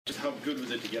Just how good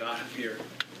was it to get out of here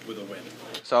with a win?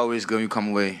 It's always good when you come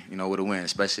away, with a win,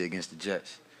 especially against the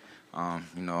Jets. I'm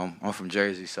from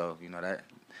Jersey, so that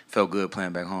felt good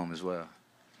playing back home as well.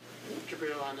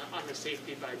 Jabrill, on the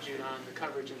safety by Judon, the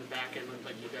coverage in the back end looked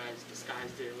like you guys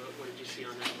disguised it. What did you see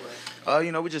on that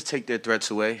play? We just take their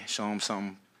threats away, show them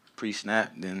something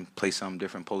pre-snap, then play something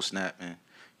different post-snap, and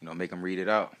make them read it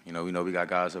out. We know we got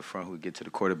guys up front who get to the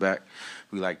quarterback.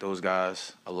 We like those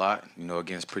guys a lot.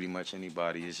 Against pretty much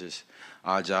anybody. It's just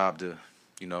our job to,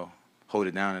 hold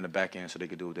it down in the back end so they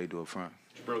can do what they do up front.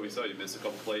 Jabrill, we saw you miss a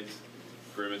couple plays.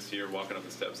 Grimace here, walking up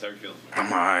the steps. How are you feeling?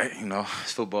 I'm all right.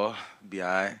 It's football. Be all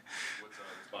right. What's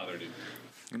bothering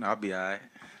you? I'll be all right.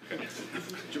 Okay.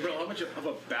 Jabrill, how much of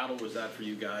a battle was that for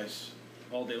you guys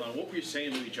all day long? What were you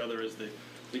saying to each other as the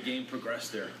game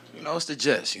progressed there? It's the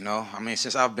Jets,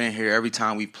 since I've been here, every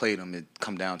time we played them, it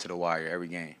come down to the wire every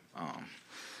game.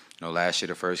 Last year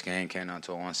the first game came down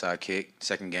to a onside kick.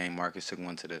 Second game, Marcus took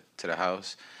one to the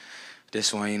house.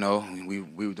 This one, we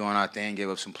were doing our thing, gave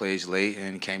up some plays late,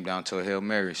 and it came down to a Hail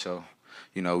Mary. So,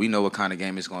 we know what kind of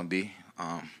game it's going to be,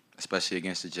 especially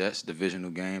against the Jets, divisional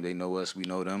game. They know us, we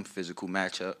know them, physical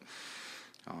matchup.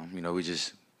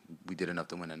 We did enough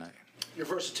to win tonight. Your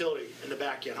versatility in the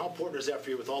back end, how important is that for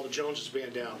you with all the Joneses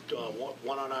being down?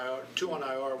 One on IR, two on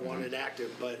IR, one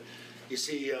inactive, but you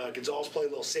see Gonzalez play a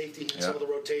little safety in some of the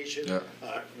rotation.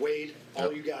 Wade,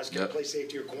 all you guys can play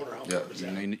safety or corner. How important is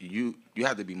that? You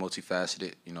have to be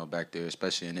multifaceted, back there,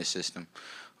 especially in this system.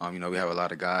 We have a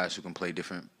lot of guys who can play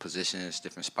different positions,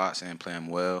 different spots, and play them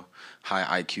well.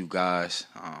 High IQ guys.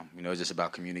 It's just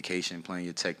about communication, playing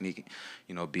your technique,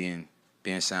 being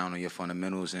sound on your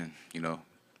fundamentals, and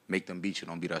make them beat you,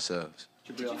 don't beat ourselves.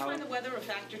 Did you find the weather a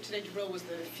factor today, Jabrill? Was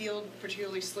the field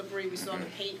particularly slippery? We saw the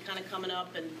paint kind of coming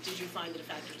up, and did you find it a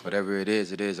factor today? Whatever it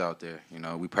is out there.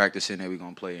 We practice in it, we're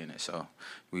going to play in it. So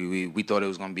we thought it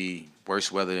was going to be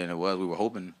worse weather than it was. We were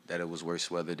hoping that it was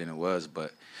worse weather than it was,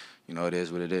 but, it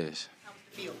is what it is. How was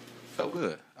the field? Felt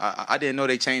good. I didn't know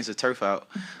they changed the turf out,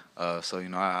 so,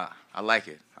 I like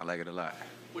it. I like it a lot.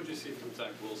 What did you see from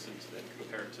Zach Wilson today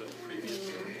compared to previous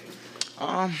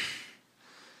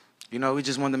we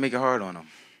just wanted to make it hard on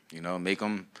him. Make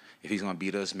him, if he's going to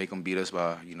beat us, make him beat us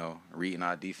by, reading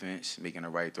our defense, making the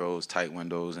right throws, tight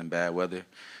windows in bad weather,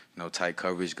 tight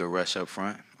coverage, good rush up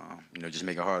front. Just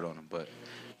make it hard on him. But,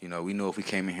 we knew if we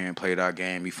came in here and played our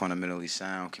game, we fundamentally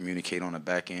sound, communicate on the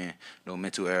back end, no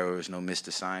mental errors, no missed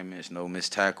assignments, no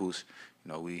missed tackles,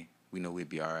 we knew we'd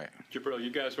be all right. Jabrill,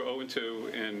 you guys were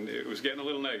 0-2, and it was getting a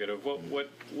little negative.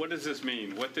 What does this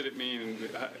mean? What did it mean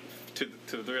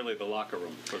to really the locker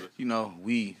room?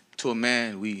 To a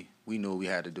man, we knew what we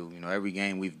had to do. Every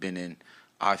game we've been in,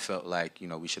 I felt like,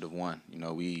 we should have won.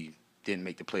 We didn't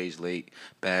make the plays late,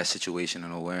 bad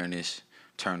situational awareness,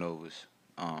 turnovers.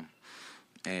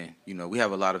 And, we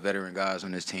have a lot of veteran guys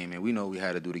on this team, and we know what we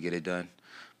had to do to get it done.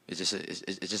 It's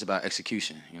just about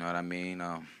execution, you know what I mean?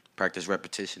 Practice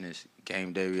repetition is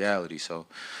game day reality. So,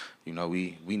 we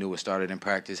knew it started in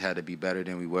practice, had to be better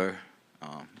than we were.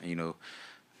 And,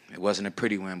 it wasn't a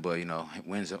pretty win, but,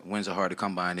 wins are hard to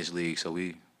come by in this league, so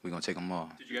we're going to take them all.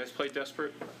 Did you guys play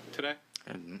desperate today?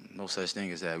 And no such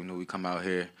thing as that. We knew we come out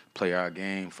here, play our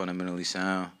game, fundamentally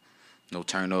sound, no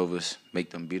turnovers,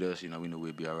 make them beat us. We knew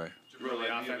we'd be all right. Really,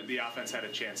 the offense had a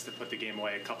chance to put the game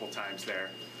away a couple times there,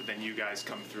 but then you guys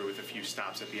come through with a few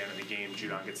stops at the end of the game.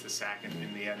 Judon gets the sack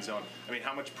in the end zone. I mean,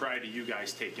 how much pride do you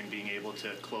guys take in being able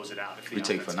to close it out? We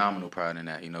take phenomenal pride in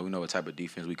that. We know what type of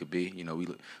defense we could be. We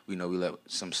know we let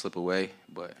some slip away,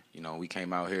 but we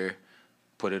came out here,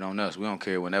 put it on us. We don't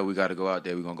care. Whenever we got to go out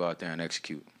there, we're gonna go out there and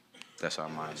execute. That's our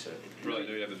mindset. Really, I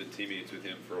know you haven't been teammates with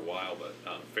him for a while, but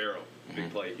Farrell,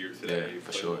 big play here today. Yeah,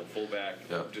 for sure. Fullback.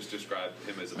 Yep. Just describe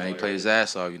him as a Man, player. he played his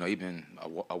ass off. He's been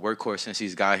a workhorse since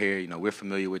he's got here. We're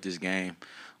familiar with this game.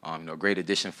 Great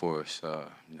addition for us.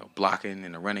 Blocking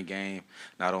in the running game,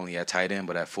 not only at tight end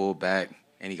but at fullback,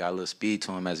 and he got a little speed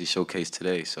to him as he showcased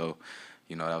today. So,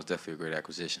 that was definitely a great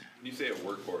acquisition. When you say a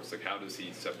workhorse, how does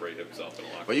he separate himself in a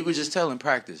locker room? Well, you could just tell in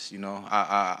practice.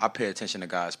 I pay attention to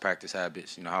guys' practice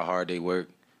habits. How hard they work.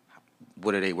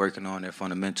 What are they working on, their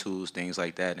fundamentals, things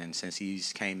like that. And since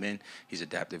he's came in, he's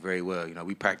adapted very well.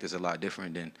 We practice a lot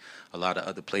different than a lot of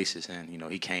other places. And,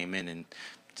 he came in and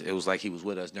it was like he was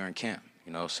with us during camp,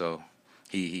 So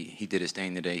he did his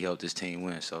thing today. He helped his team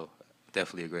win. So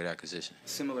definitely a great acquisition.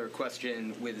 Similar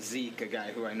question with Zeke, a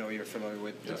guy who I know you're familiar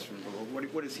with. Just from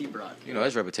what has he brought?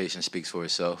 His reputation speaks for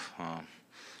itself.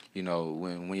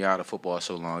 When you're out of football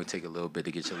so long, it takes a little bit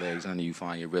to get your legs under you,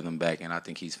 find your rhythm back, and I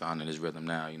think he's finding his rhythm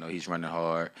now. He's running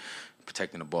hard,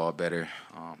 protecting the ball better,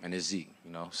 and it's Zeke,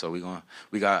 you know. So we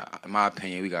got, in my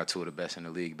opinion, we got two of the best in the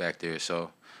league back there.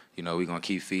 So, you know, we're gonna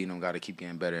keep feeding them, got to keep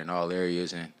getting better in all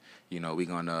areas, and you know, we're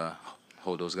gonna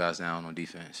hold those guys down on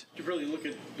defense. You really look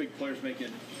at big players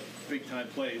making big time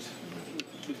plays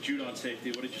with Judon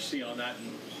safety. What did you see on that?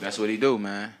 That's what he do,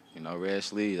 man. You know, red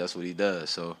sleeve, that's what he does.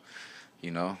 So,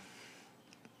 you know,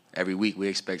 every week we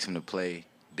expect him to play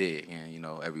big, and you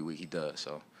know, every week he does.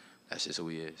 So that's just who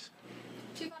he is.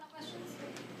 Two final questions.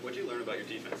 What did you learn about your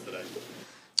defense today?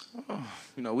 Oh,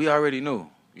 you know, we already knew.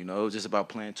 You know, it was just about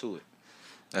playing to it.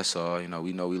 That's all. You know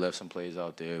we left some plays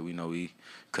out there. We know we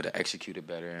could have executed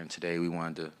better, and today we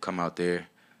wanted to come out there,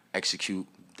 execute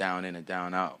down in and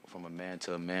down out, from a man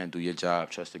to a man, do your job,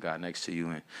 trust the guy next to you,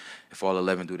 and if all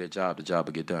 11 do their job, the job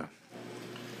will get done.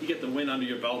 You get the win under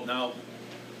your belt now.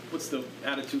 What's the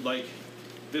attitude like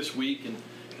this week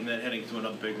and then heading to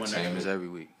another big one next week? Same as every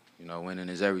week. You know, winning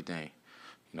is everything.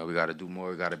 You know, we got to do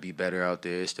more. We got to be better out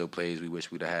there. Still plays we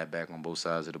wish we'd have had back on both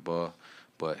sides of the ball,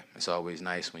 but it's always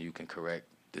nice when you can correct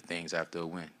the things after a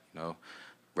win. You know,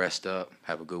 rest up,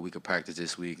 have a good week of practice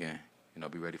this week, and you know,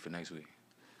 be ready for next week.